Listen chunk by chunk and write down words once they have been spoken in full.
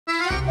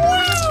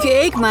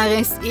Kijk maar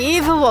eens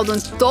even wat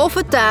een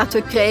toffe taart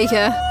we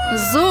krijgen.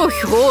 Zo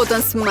groot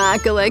en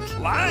smakelijk.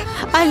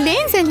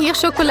 Alleen zijn hier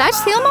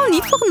chocolaatjes helemaal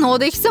niet voor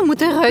nodig. Ze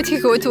moeten eruit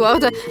gegooid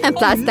worden. In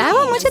plaats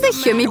daarvan moet je de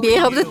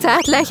gummibeer op de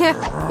taart leggen.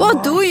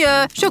 Wat doe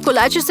je?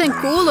 Chocolaatjes zijn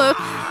cooler.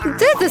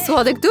 Dit is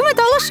wat ik doe met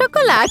alle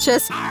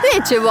chocolaatjes.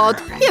 Weet je wat?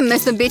 Je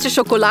mist een beetje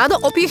chocolade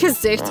op je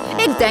gezicht.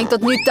 Ik denk dat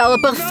Nutella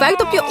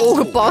perfect op je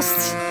ogen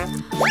past.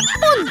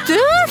 Wat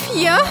durf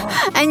je?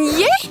 En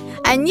jij?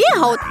 En jij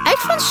houdt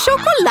echt van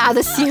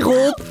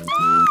chocoladesiroop.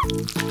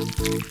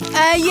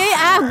 Jij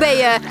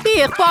aardbeien.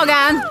 Hier, pak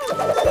aan.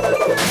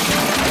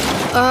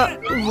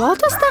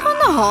 Wat is daar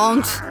aan de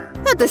hand?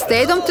 Het is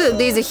tijd om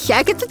deze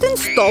gekken te doen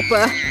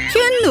stoppen.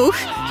 Genoeg.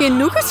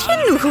 Genoeg is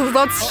genoeg.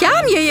 Wat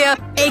schaam je je?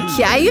 Ik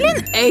ga jullie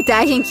een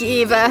uitdaging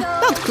geven.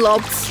 Dat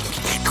klopt.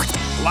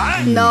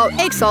 Nou,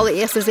 ik zal de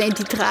eerste zijn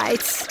die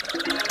draait.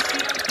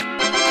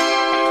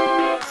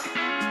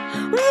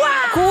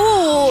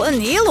 Cool,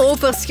 een hele hoop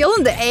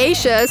verschillende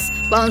ijsjes.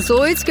 Van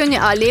zoiets kun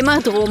je alleen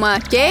maar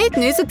dromen. Kijk,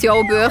 nu is het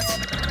jouw beurt.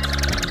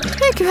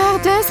 Ik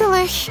word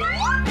duizelig.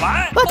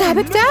 Wat heb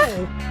ik daar?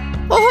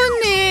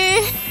 Oh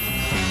nee.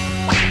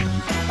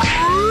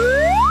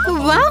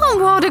 Waarom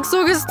word ik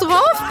zo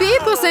gestraft?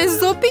 Pepers zijn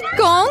zo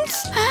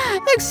pikant.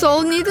 Ik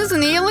zal niet eens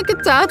een heerlijke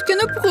taart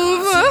kunnen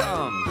proeven.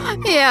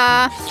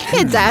 Ja,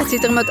 je taart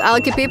ziet er met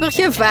elke peper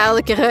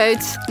gevaarlijker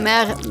uit.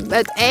 Maar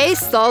het ijs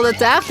zal de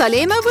taart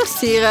alleen maar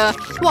versieren.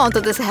 Want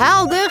het is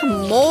helder,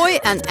 mooi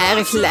en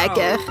erg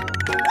lekker.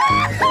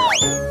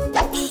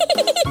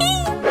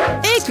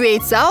 Ik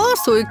weet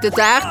zelfs hoe ik de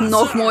taart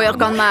nog mooier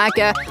kan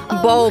maken.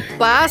 Bouw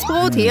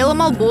paasbrood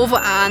helemaal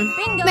bovenaan.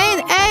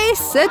 Mijn ijs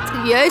zit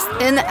juist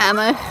in de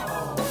emmer.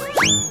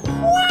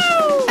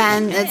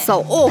 En het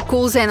zal ook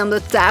cool zijn om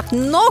de taart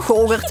nog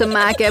hoger te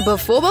maken.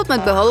 Bijvoorbeeld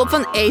met behulp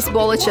van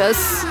ijsbolletjes.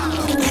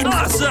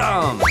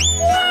 Awesome!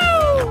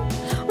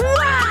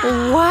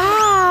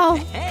 Wauw!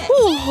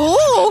 Hoe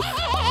hoog!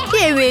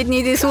 Je weet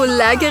niet eens hoe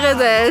lekker het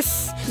is.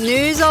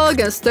 Nu zal ik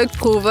een stuk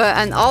proeven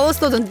en alles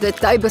tot een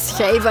detail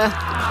beschrijven.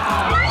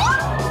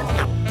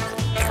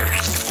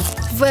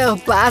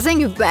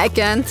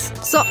 Verbazingwekkend.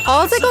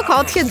 Zoals ik ook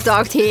had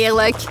gedacht,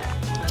 heerlijk.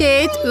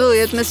 Kate, wil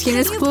je het misschien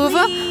eens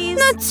proeven?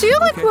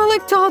 Natuurlijk wil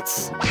ik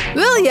dat.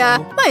 Wil je?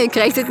 Maar je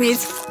krijgt het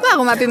niet.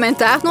 Waarom heb je mijn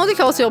taart nodig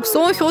als je op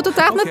zo'n grote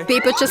taart met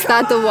pepertjes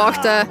staat te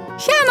wachten?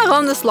 Ga maar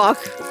aan de slag.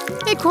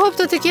 Ik hoop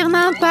dat ik hier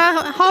na een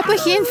paar happen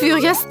geen vuur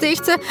ga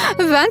stichten.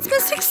 Wens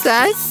me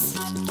succes.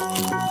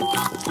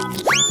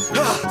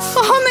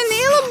 Oh, mijn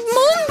hele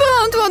mond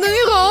brandt. Wat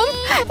een ramp.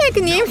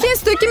 Ik neem geen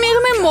stukje meer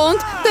in mijn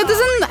mond. Dit is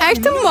een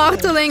echte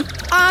marteling.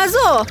 Ah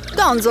zo,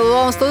 dan zullen we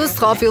ons tot de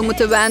strafwiel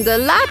moeten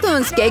wenden. Laten we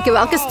eens kijken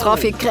welke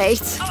straf je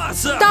krijgt.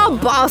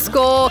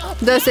 Tabasco.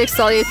 Dus ik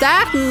zal je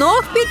taart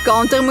nog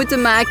pikanter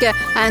moeten maken.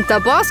 En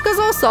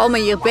Tabasco zal me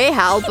hierbij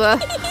helpen.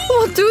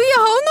 Wat doe je?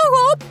 Hou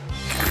nog op.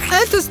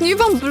 Het is nu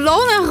van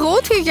blauw naar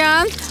rood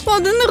gegaan. Wat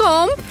een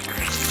ramp.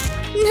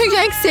 Nu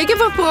ga ik zeker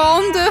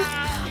verbranden.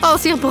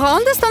 Als hier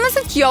brand is, dan is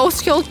het jouw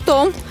schuld,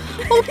 Tom.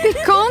 Oh,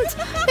 pikant.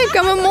 Ik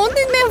kan mijn mond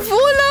niet meer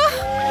voelen.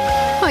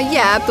 Oh,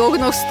 jij hebt ook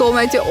nog stom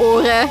uit je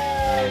oren.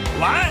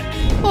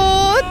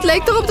 Oh, het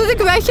lijkt erop dat ik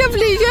weg ga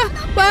vliegen.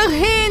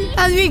 Waarheen?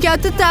 En wie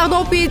gaat de taart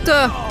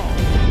opeten?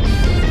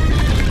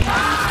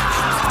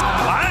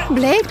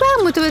 Blijkbaar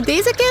moeten we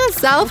deze keer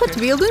zelf het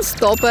wiel doen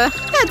stoppen.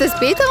 Ja, het is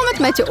beter om het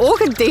met je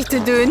ogen dicht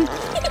te doen.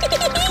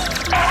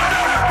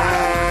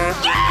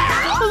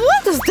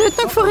 Wat is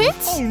dit nog voor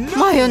iets?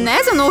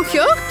 Mayonaise en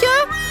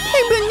augurken?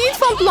 Ik ben niet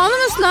van plan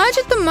een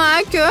slaatje te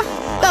maken.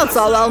 Dat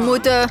zal wel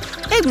moeten.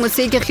 Ik moet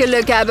zeker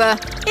geluk hebben.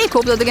 Ik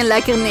hoop dat ik een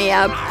lekkernij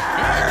heb.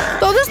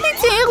 Dat is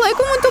niet eerlijk.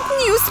 We moeten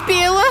opnieuw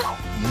spelen.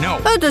 No.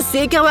 Het is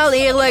zeker wel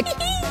eerlijk.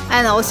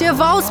 En als je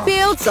vals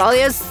speelt, zal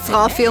je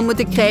strafveel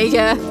moeten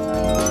krijgen.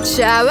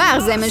 Tja,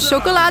 waar zijn mijn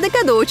chocolade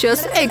cadeautjes?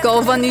 Ik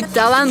hou van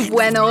Nutella en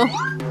Bueno.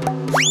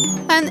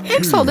 En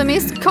ik zal de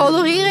meest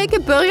calorierijke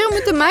burger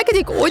moeten maken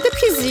die ik ooit heb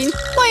gezien.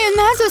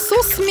 Mayonaise is zo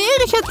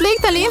smerig, het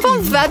lijkt alleen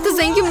van vet te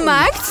zijn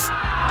gemaakt.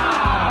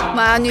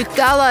 Maar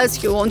Nutella is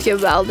gewoon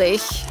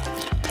geweldig.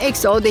 Ik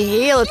zou de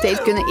hele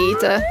tijd kunnen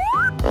eten.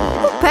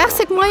 Hoe pers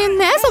ik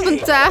mayonaise op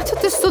een taart?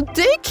 Het is zo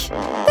dik.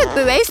 Dit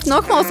bewijst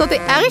nogmaals dat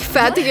hij erg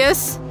vettig is.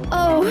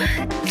 Oh.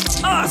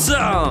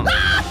 Awesome!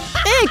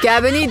 Ik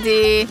heb een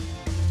idee.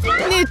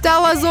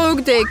 Nutella is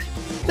ook dik.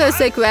 Dus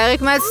ik werk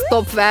met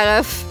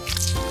stopverf.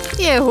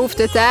 Je hoeft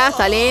de taart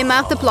alleen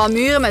maar te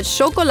plamuren met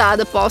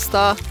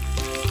chocoladepasta.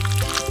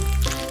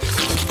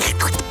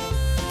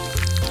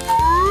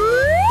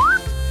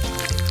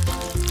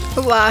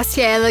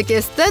 Waarschijnlijk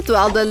is dit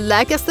wel de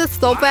lekkerste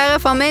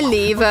stopverf van mijn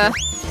leven.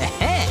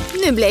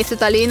 Nu blijft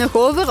het alleen nog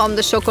over om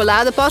de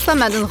chocoladepasta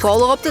met een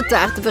roller op de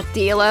taart te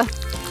verdelen.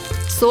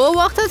 Zo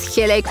wordt het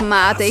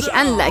gelijkmatig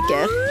en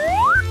lekker.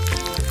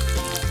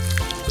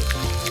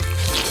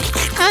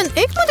 En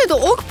ik moet dit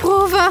ook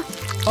proeven.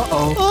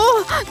 Oh,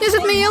 nu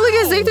zit mijn hele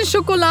gezicht in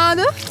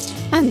chocolade.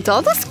 En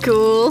dat is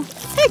cool.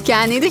 Ik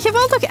ga in ieder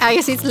geval toch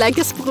ergens iets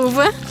lekkers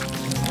proeven.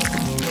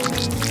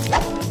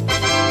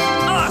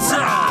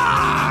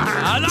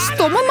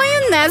 stomme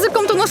mayonaise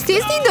komt er nog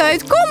steeds niet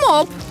uit. Kom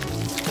op.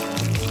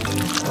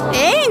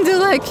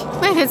 Eindelijk.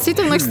 Maar het ziet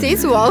er nog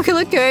steeds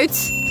walgelijk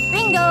uit.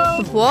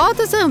 Bingo! Wat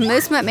is er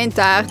mis met mijn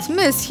taart?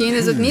 Misschien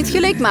is het niet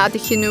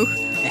gelijkmatig genoeg.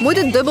 Moet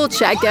het dubbel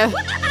checken.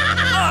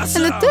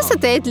 In de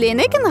tussentijd leen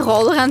ik een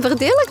roller en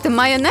verdeel ik de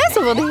mayonaise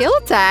voor de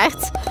hele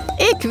taart.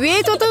 Ik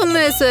weet wat er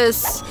mis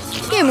is.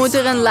 Je moet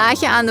er een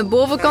laagje aan de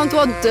bovenkant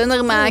wat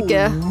dunner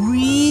maken.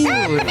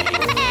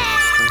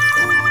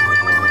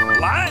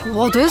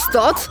 Wat is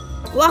dat?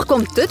 Waar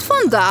komt dit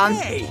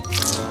vandaan?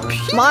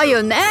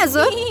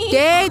 Mayonaise?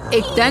 Kijk,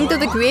 ik denk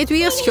dat ik weet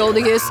wie er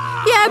schuldig is.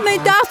 Je hebt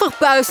mijn taart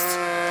verpest.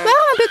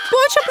 Waarom heb je het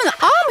potje op mijn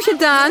arm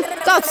gedaan?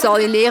 Dat zal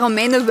je leren om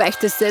mij in de weg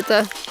te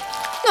zitten.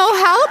 Nou,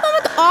 help me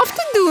het af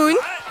te doen.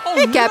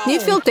 Ik heb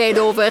niet veel tijd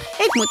over.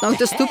 Ik moet nog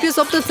de stoepjes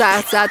op de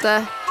taart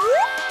zetten.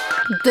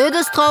 Dit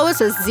is trouwens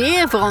een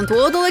zeer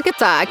verantwoordelijke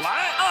taak.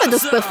 Het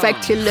is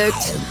perfect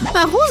gelukt.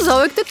 Maar hoe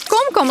zou ik de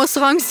komkommers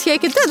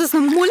rangschikken? Dit is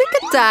een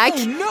moeilijke taak.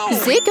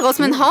 Zeker als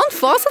mijn hand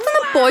vast zit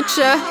in een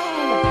potje.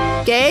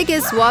 Kijk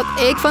eens wat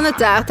ik van de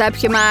taart heb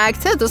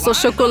gemaakt. Het is zo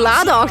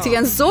chocoladeachtig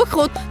en zo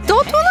groot.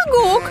 Dat wil ik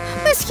ook.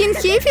 Misschien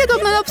geef je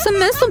dat me op zijn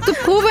minst om te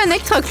proeven en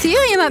ik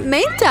trakteer je met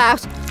mijn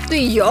taart.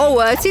 De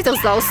jouwe, het ziet er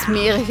zelfs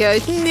smerig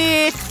uit.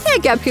 Nee,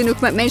 ik heb genoeg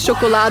met mijn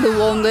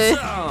chocoladewonden.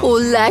 Oh,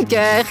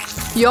 lekker.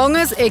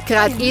 Jongens, ik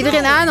raad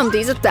iedereen aan om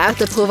deze taart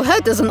te proeven.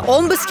 Het is een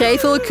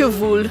onbeschrijfelijk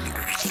gevoel.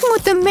 Ik moet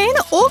de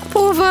mijne ook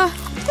proeven.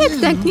 Ik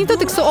denk niet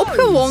dat ik zo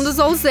opgewonden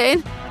zal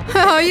zijn.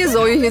 Je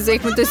zou je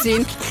gezicht moeten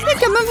zien. Ik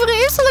heb een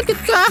vreselijke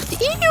taart.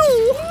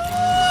 Eeuw.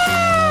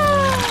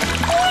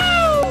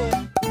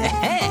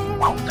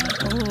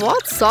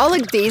 Wat zal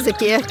ik deze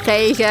keer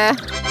krijgen?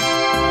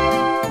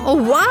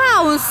 Oh,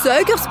 wauw, een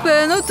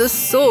suikerspin. Het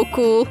is zo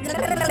cool.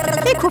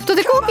 Ik hoop dat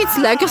ik ook iets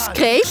lekkers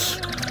krijg.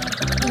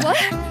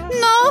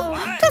 Nou,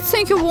 dit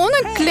zijn gewoon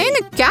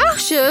kleine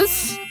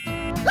kaarsjes.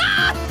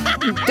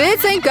 Dit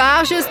zijn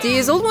kaarsjes die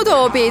je zult moeten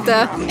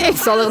opeten. Ik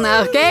zal er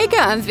naar kijken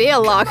en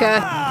veel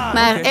lachen.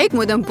 Maar ik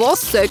moet een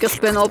bos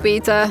suikerspin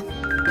opeten.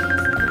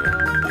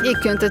 Je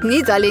kunt het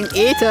niet alleen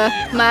eten,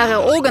 maar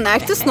er ook een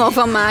echte snor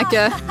van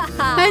maken.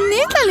 En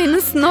niet alleen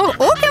een snor,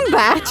 ook een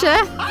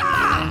baardje.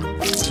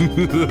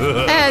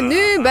 En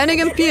nu ben ik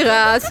een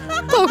piraat.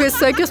 Toch is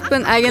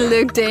suikerspin echt een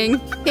leuk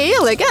ding.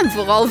 Heerlijk en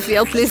vooral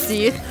veel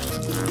plezier.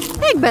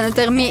 Ik ben het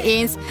ermee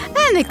eens.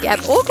 En ik heb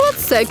ook wat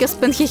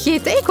suikerspin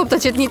gegeten. Ik hoop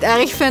dat je het niet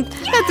erg vindt.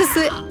 Het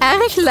is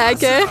erg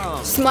lekker.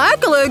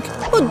 Smakelijk.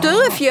 Hoe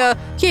durf je?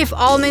 Geef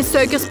al mijn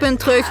suikerspin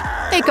terug.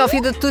 Ik gaf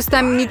je de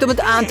toestemming niet om het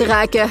aan te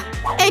raken.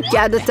 Ik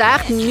ga de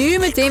taart nu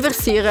meteen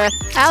versieren.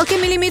 Elke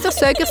millimeter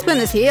suikerspin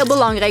is heel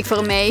belangrijk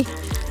voor mij.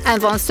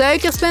 En van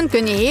suikerspin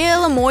kun je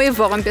hele mooie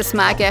vormpjes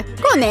maken.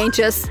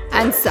 Konijntjes.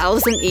 En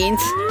zelfs een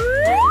eend.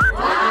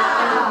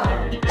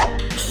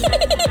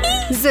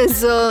 Ze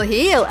zal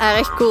heel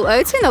erg cool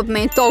uitzien op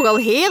mijn toch al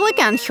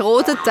heerlijke en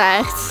grote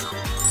taart.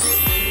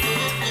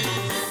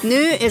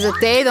 Nu is het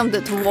tijd om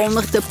dit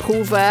wonder te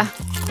proeven.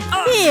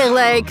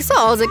 Heerlijk,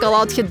 zoals ik al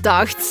had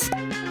gedacht.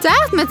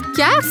 Taart met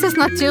kaas is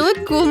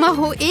natuurlijk cool, maar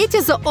hoe eet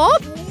je ze op?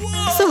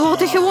 Ze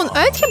worden gewoon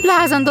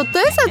uitgeblazen en dat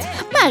is het.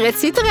 Maar het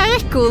ziet er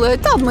erg cool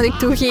uit, dat moet ik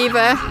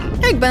toegeven.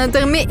 Ik ben het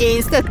ermee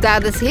eens, de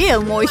taart is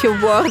heel mooi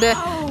geworden.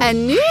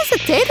 En nu is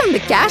het tijd om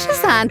de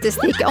kaarsjes aan te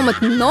steken om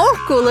het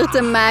nog cooler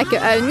te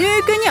maken. En nu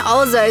kun je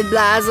alles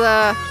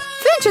uitblazen.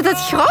 Vind je dit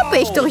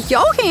grappig? Door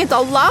jou ging het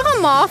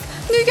alarm af.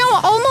 Nu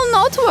gaan we allemaal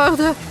nat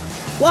worden.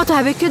 Wat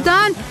heb ik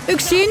gedaan? Ik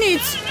zie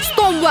niets.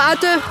 Stom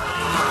water.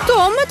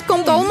 Tom, het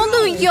komt allemaal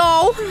door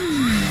jou.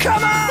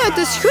 Het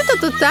is goed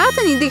dat de taart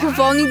in ieder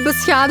geval niet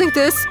beschadigd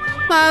is.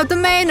 Maar de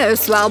mijne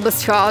is wel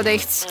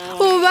beschadigd.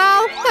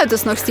 Hoewel, het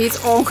is nog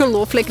steeds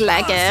ongelooflijk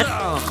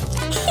lekker.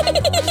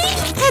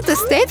 Het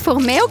is tijd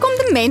voor mij ook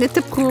om de mijne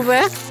te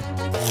proeven.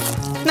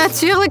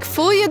 Natuurlijk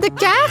voel je de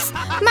kaars,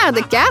 maar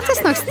de kaart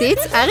is nog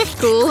steeds erg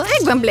cool.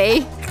 Ik ben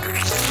blij.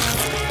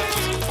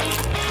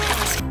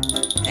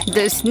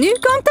 Dus nu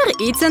komt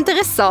er iets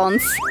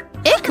interessants.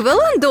 Ik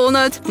wil een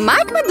donut.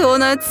 Maak me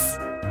donuts.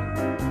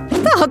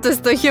 Dat is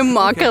toch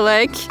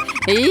gemakkelijk?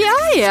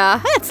 Ja,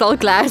 het zal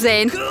klaar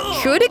zijn.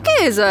 Goede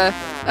keuze.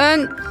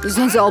 En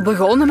zijn ze al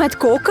begonnen met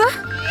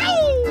koken?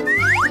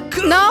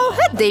 Nou,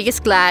 het deeg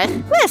is klaar.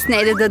 Wij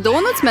snijden de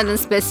donuts met een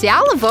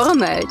speciale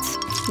vorm uit.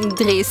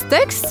 3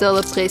 stuks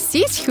zullen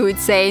precies goed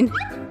zijn.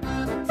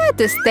 Het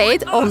is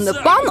tijd om de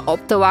pan op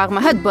te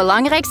warmen. Het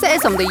belangrijkste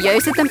is om de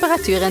juiste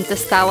temperatuur in te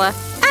stellen.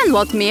 En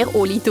wat meer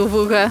olie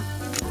toevoegen.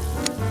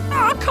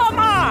 Oh,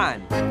 come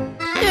on!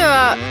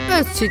 Ja,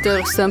 het ziet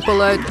er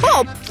simpel uit.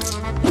 Op!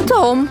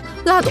 Tom,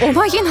 laat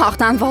oma geen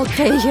hartaanval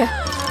krijgen.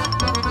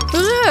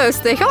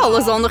 Rustig,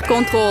 alles onder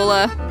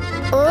controle.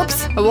 Oeps,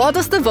 wat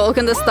is de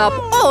volgende stap?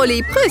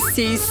 Olie,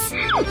 precies.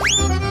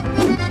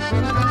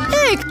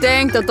 Ik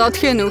denk dat dat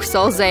genoeg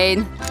zal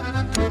zijn.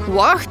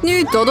 Wacht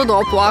nu tot het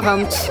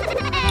opwarmt.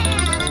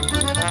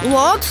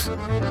 Wat?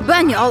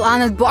 Ben je al aan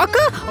het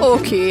bakken?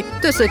 Oké,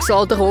 dus ik zal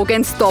het er ook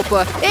in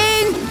stoppen. 1,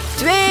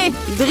 2,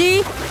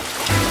 3.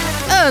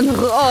 Een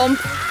ramp.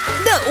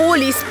 De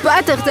olie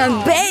spettert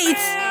en bijt.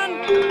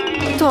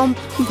 Tom,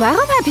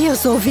 waarom heb je er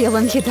zoveel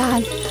in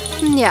gedaan?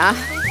 Ja,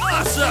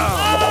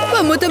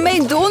 we moeten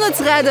mijn donuts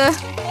redden.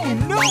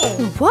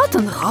 Wat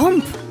een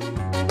ramp.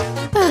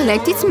 Er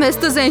lijkt iets mis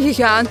te zijn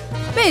gegaan.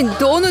 Mijn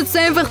donuts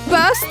zijn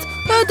verpest.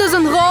 Het is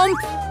een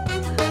ramp.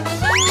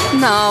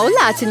 Nou,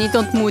 laat je niet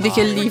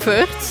ontmoedigen,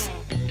 lieverd.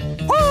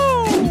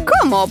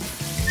 Kom op.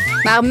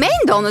 Maar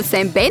mijn donuts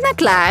zijn bijna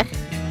klaar.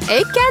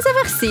 Ik ga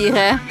ze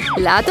versieren.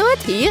 Laten we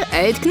het hier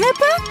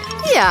uitknippen.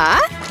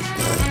 Ja.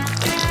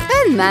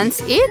 Een mens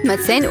eet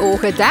met zijn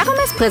ogen. Daarom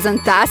is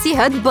presentatie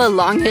het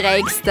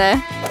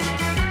belangrijkste.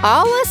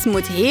 Alles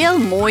moet heel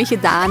mooi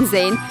gedaan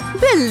zijn.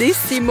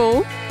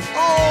 Bellissimo.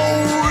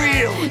 Oh,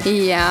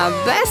 really? Ja,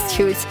 best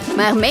goed.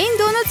 Maar mijn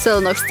donuts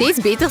zullen nog steeds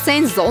beter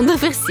zijn zonder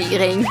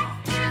versiering.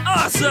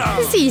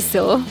 Awesome!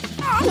 Ziezo.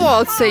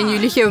 Wat zijn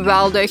jullie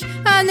geweldig.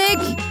 En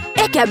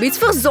ik heb iets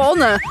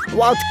verzonnen.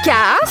 Wat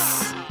kaas?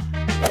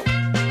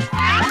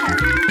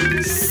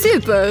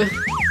 Super.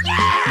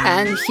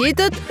 En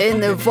giet het in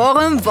de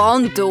vorm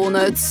van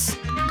donuts.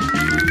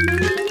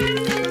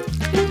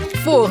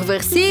 Voor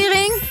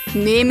versiering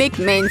neem ik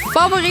mijn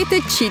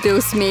favoriete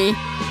Cheetos mee.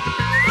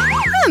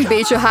 Een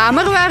beetje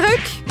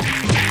hamerwerk.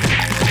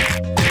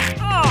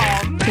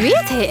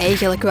 Weet hij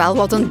eigenlijk wel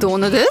wat een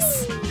donut is?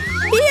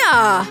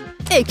 Ja,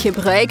 ik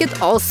gebruik het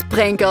als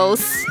sprinkles.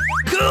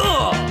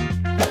 Cool!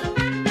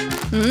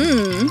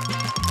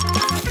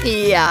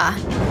 Ja,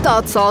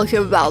 dat zal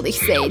geweldig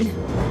zijn.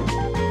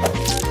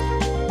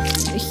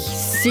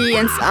 Zie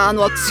eens aan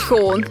wat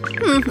schoon.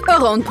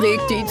 Er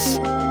ontbreekt iets.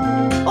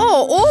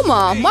 Oh,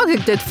 oma, mag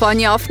ik dit van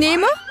je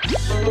afnemen?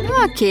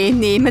 Oké,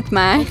 neem het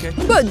maar.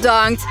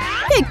 Bedankt.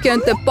 Je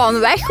kunt de pan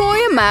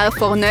weggooien, maar het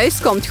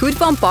fornuis komt goed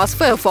van pas.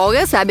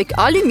 Vervolgens heb ik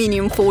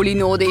aluminiumfolie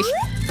nodig.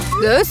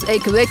 Dus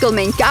ik wikkel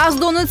mijn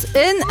kaasdonuts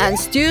in en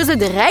stuur ze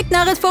direct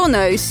naar het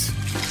fornuis.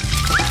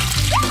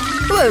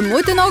 We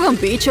moeten nog een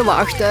beetje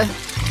wachten.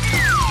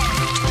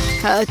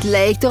 Het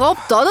lijkt erop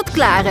dat het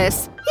klaar is.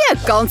 Je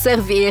kan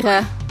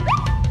serveren.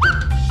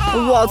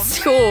 Wat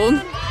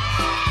schoon.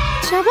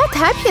 Tja, wat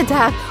heb je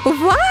daar?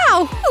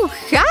 Wauw, hoe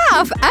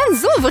gaaf en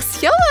zo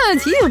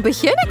verschillend. Hier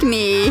begin ik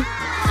mee.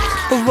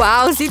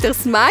 Wauw, ziet er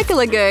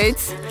smakelijk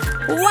uit.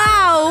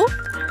 Wauw.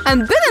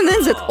 En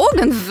binnenin zit ook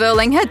een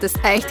vulling. Het is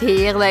echt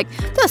heerlijk.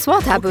 Dus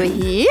wat hebben we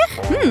hier?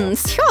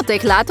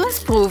 Schattig, laten we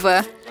eens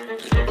proeven.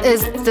 Is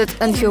dit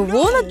een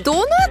gewone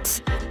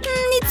donut?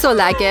 Niet zo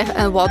lekker.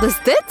 En wat is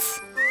dit?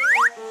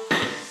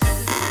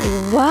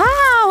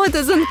 Wauw, het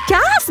is een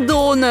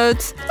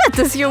kaasdonut. Het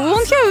is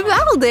gewoon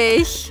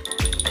geweldig.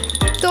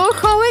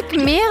 Toch hou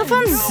ik meer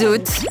van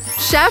zoet.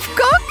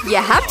 Chef-kok, je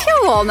hebt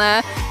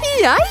gewonnen.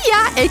 Ja,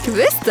 ik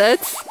wist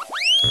het.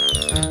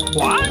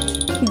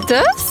 What?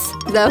 Dus,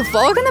 de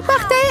volgende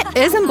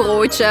partij is een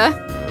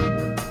broodje.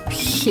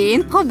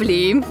 Geen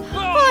probleem.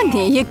 Oh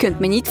nee, je kunt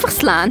me niet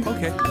verslaan.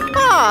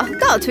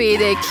 Dat weet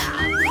ik.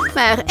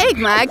 Maar ik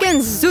maak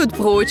een zoet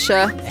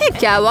broodje. Ik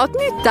ga wat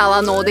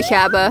Nutella nodig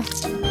hebben.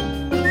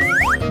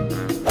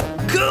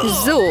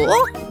 Zo,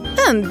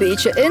 een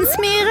beetje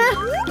insmeren.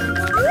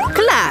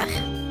 Klaar.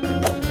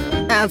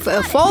 En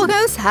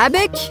vervolgens heb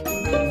ik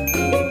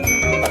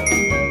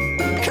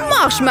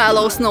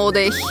marshmallows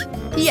nodig.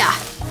 Ja,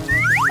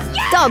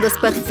 dat is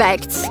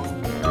perfect.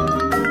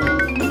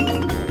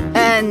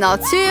 En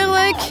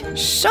natuurlijk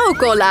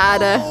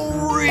chocolade.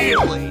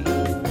 Really?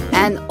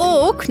 En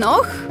ook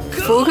nog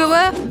voegen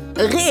we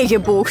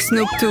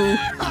regenboogsnoep toe.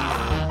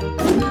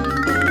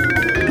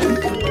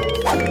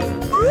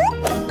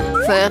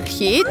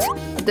 Vergeet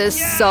de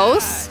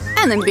saus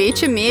en een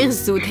beetje meer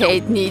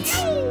zoetheid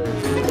niet.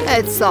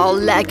 Het zal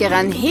lekker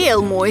en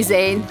heel mooi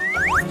zijn.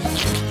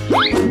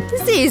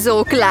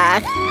 Ziezo,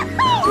 klaar.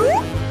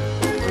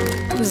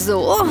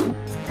 Zo.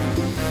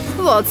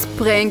 Wat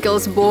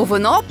sprinkles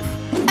bovenop.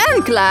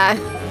 En klaar.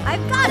 I've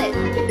got it.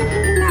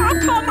 Oh,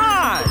 come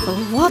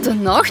on! Wat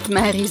een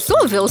nachtmerrie,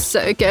 zoveel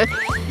suiker.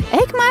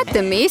 Ik maak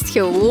de meest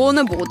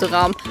gewone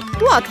boterham.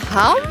 Wat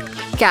ham,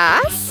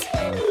 kaas.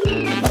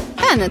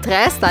 En het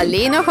rest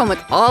alleen nog om het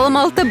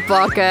allemaal te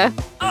bakken.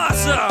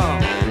 Awesome!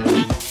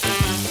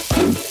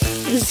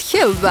 Dat is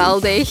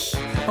geweldig.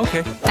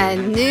 Okay.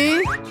 En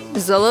nu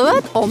zullen we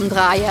het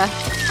omdraaien.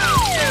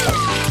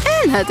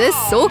 En het is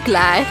zo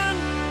klaar.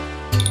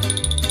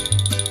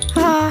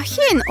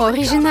 Geen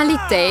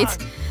originaliteit.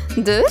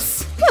 Dus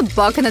we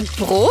bakken het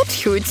brood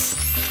goed.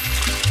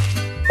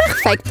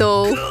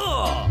 Perfecto.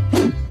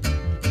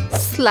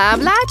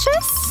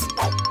 Slaablaadjes.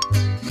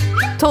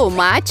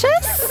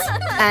 Tomaatjes.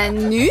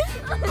 En nu?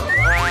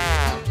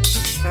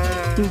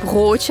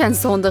 Broodje en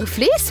zonder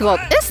vlees. Wat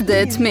is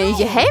dit? Mijn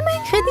geheime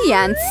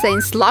ingrediënt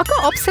zijn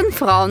slakken op zijn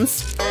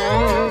Frans.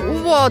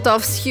 Wat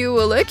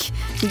afschuwelijk.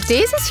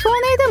 Deze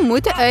schoonheden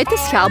moeten uit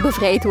de schaal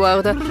bevrijd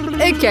worden.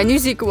 Ik kan nu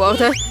ziek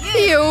worden.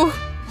 Eeuw.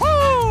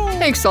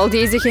 Ik zal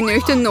deze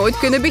geneugten nooit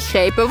kunnen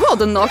begrijpen.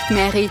 Wat een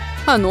nachtmerrie.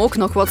 En ook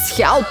nog wat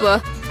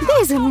schelpen.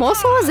 Deze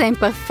mosselen zijn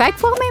perfect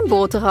voor mijn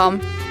boterham.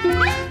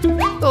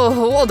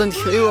 Oh, wat een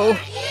gruwel.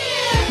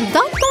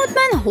 Dan komt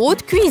mijn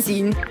haute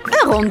cuisine.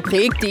 Er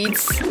ontbreekt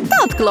iets.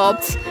 Dat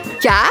klopt.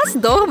 Kaas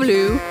door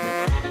blue.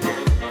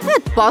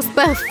 Het past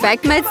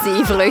perfect met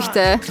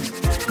zeevruchten.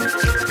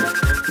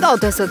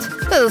 Dat is het.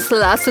 Dit is de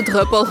laatste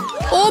druppel.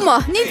 Oma,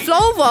 niet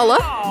flauw vallen.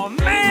 Oh,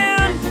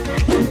 man.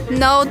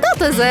 Nou,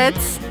 dat is het.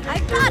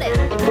 I got it.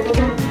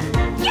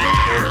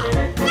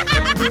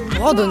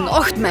 Wat een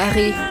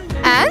nachtmerrie.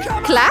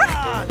 En, klaar?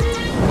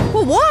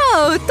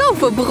 Wow,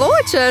 toffe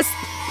broodjes.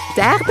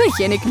 Daar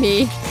begin ik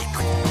mee.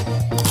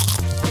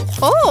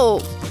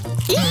 Oh,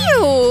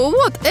 eeuw,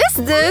 wat is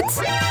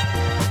dit?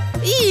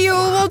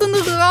 Eeuw, wat een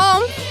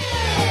ramp.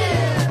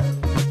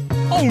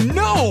 Oh,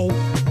 no.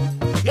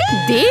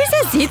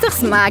 Deze ziet er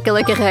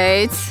smakelijker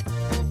uit.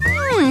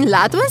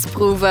 Laten we eens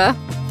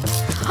proeven.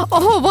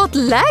 Oh, wat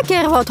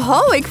lekker. Wat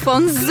hou ik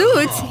van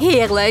zoet.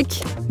 Heerlijk.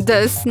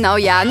 Dus, nou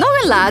ja,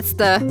 nog een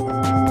laatste.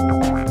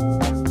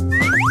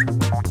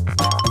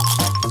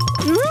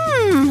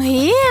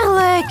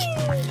 Heerlijk.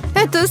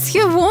 Het is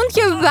gewoon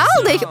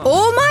geweldig.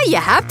 Oma, je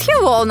hebt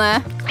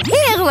gewonnen.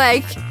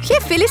 Heerlijk.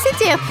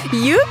 Gefeliciteerd.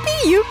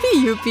 Joepie,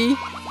 joepie, joepie.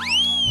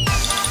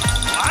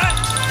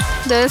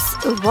 Dus,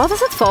 wat is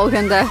het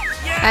volgende?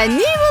 En nu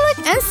wil ik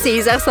een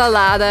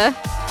Caesarsalade.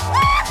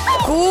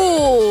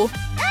 Cool.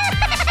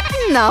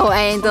 Nou,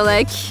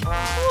 eindelijk.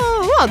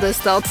 Oh, wat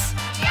is dat?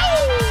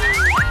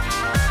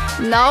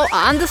 Nou,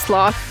 aan de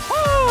slag.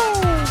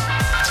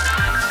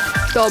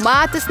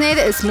 Tomaten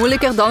snijden is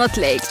moeilijker dan het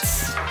lijkt.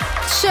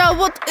 Tja,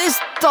 wat is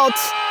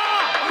dat?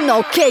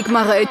 Nou, kijk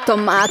maar uit,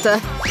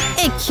 tomaten.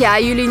 Ik ga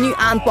jullie nu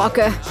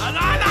aanpakken.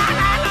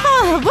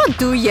 Wat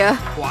doe je?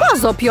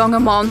 Pas op,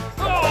 jongeman.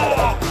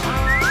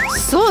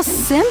 Zo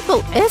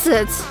simpel is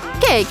het.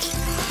 Kijk,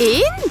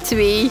 1,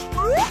 2,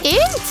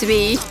 1,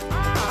 2,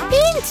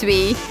 1,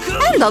 2.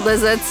 En dat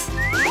is het.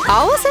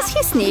 Alles is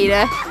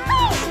gesneden.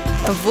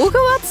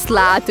 Voegen wat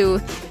sla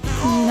toe.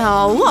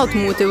 Nou, wat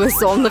moeten we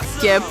zonder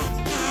kip?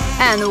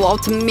 En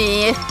wat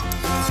meer.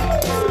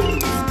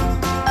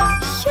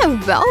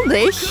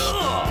 Geweldig.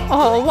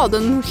 Oh, wat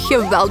een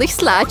geweldig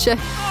slaatje.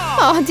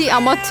 Oh, die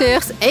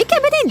amateurs. Ik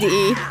heb een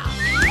idee.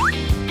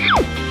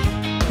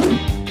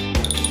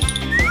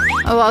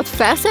 Wat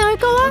verse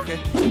rucola.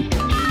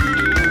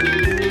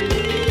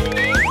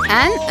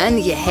 En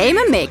een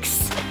geheime mix.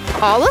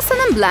 Alles in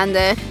een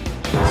blender.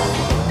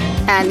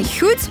 En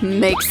goed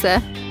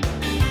mixen.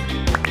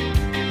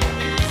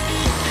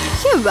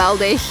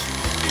 Geweldig.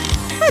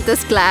 Het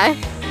is klaar.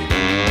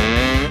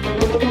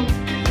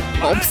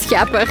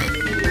 Opschepper.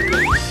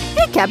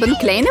 Ik heb een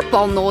kleine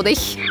pan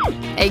nodig.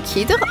 Ik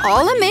giet er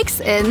alle mix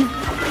in.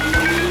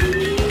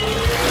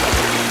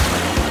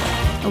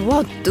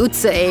 Wat doet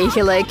ze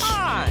eigenlijk?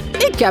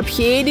 Ik heb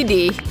geen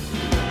idee.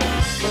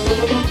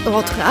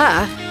 Wat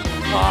raar.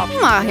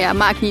 Maar ja,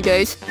 maakt niet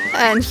uit.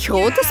 Een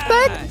grote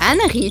spuit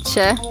en een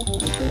rietje.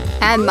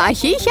 En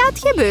magie gaat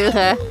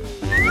gebeuren.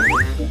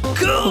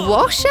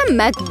 Worstje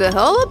met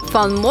behulp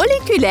van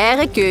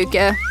moleculaire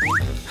keuken.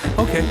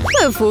 Okay.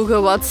 We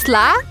voegen wat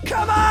sla.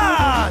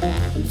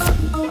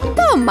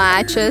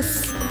 Tomaatjes.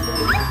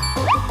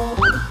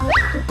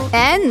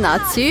 En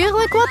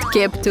natuurlijk wat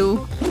kip toe.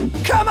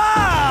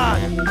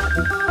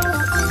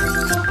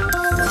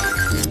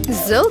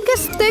 Zulke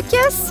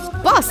stukjes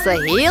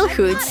passen heel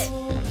goed.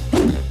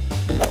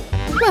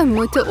 We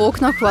moeten ook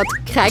nog wat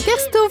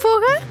crackers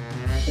toevoegen.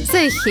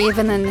 Ze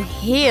geven een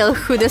heel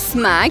goede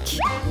smaak.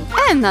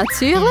 En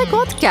natuurlijk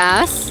wat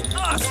kaas.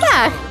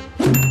 Daar.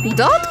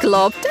 Dat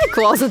klopt. Ik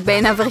was het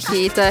bijna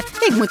vergeten.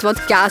 Ik moet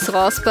wat kaas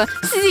raspen.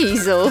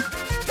 Ziezo.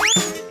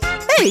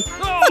 Hé,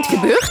 wat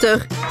gebeurt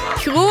er?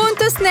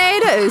 Groenten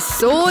snijden is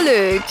zo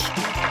leuk.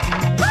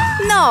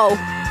 Nou,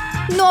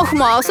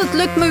 nogmaals, het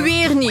lukt me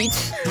weer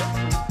niet.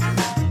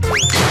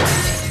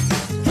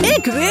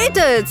 Ik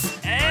weet het.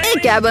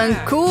 Ik heb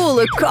een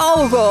coole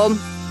kauwgom.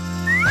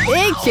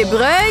 Ik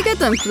gebruik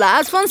het in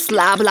plaats van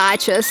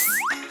slablaadjes.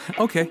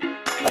 Oké.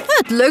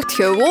 Het lukt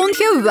gewoon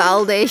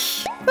geweldig.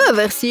 We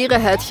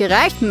versieren het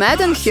gerecht met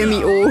een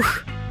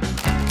gummioog.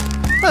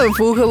 We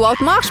voegen wat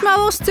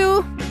marshmallows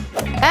toe.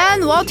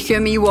 En wat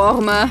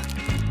gummiwormen.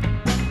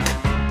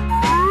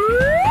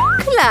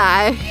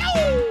 Klaar.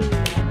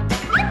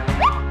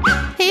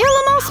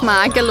 Helemaal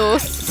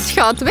smakeloos.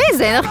 Schat, wij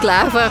zijn er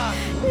klaar voor.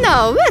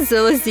 Nou, we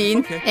zullen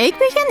zien. Ik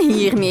begin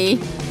hiermee.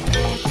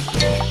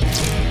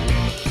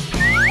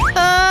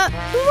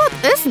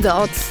 Wat is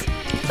dat?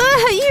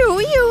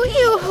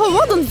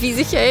 Wat een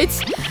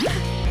viezigheid.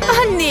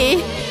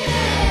 Nee.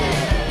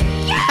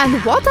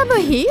 En wat hebben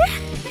we hier?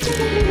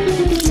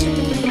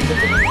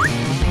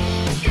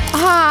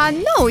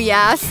 Nou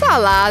ja,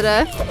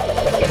 salade.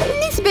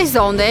 Niets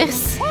bijzonders.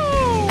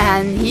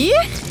 En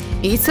hier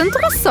iets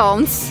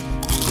interessants.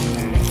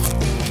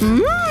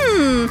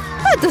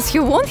 Het is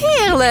gewoon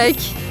heerlijk.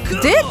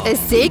 Dit is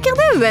zeker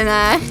de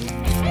winnaar.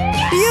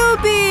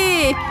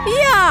 Joepie!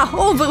 Ja,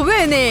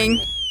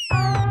 overwinning!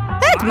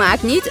 Het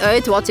maakt niet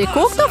uit wat je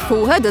kookt of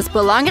hoe, het is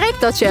belangrijk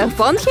dat je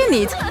ervan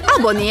geniet.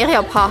 Abonneer je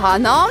op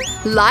HAHANOM,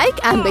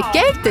 like en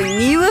bekijk de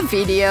nieuwe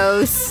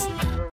video's.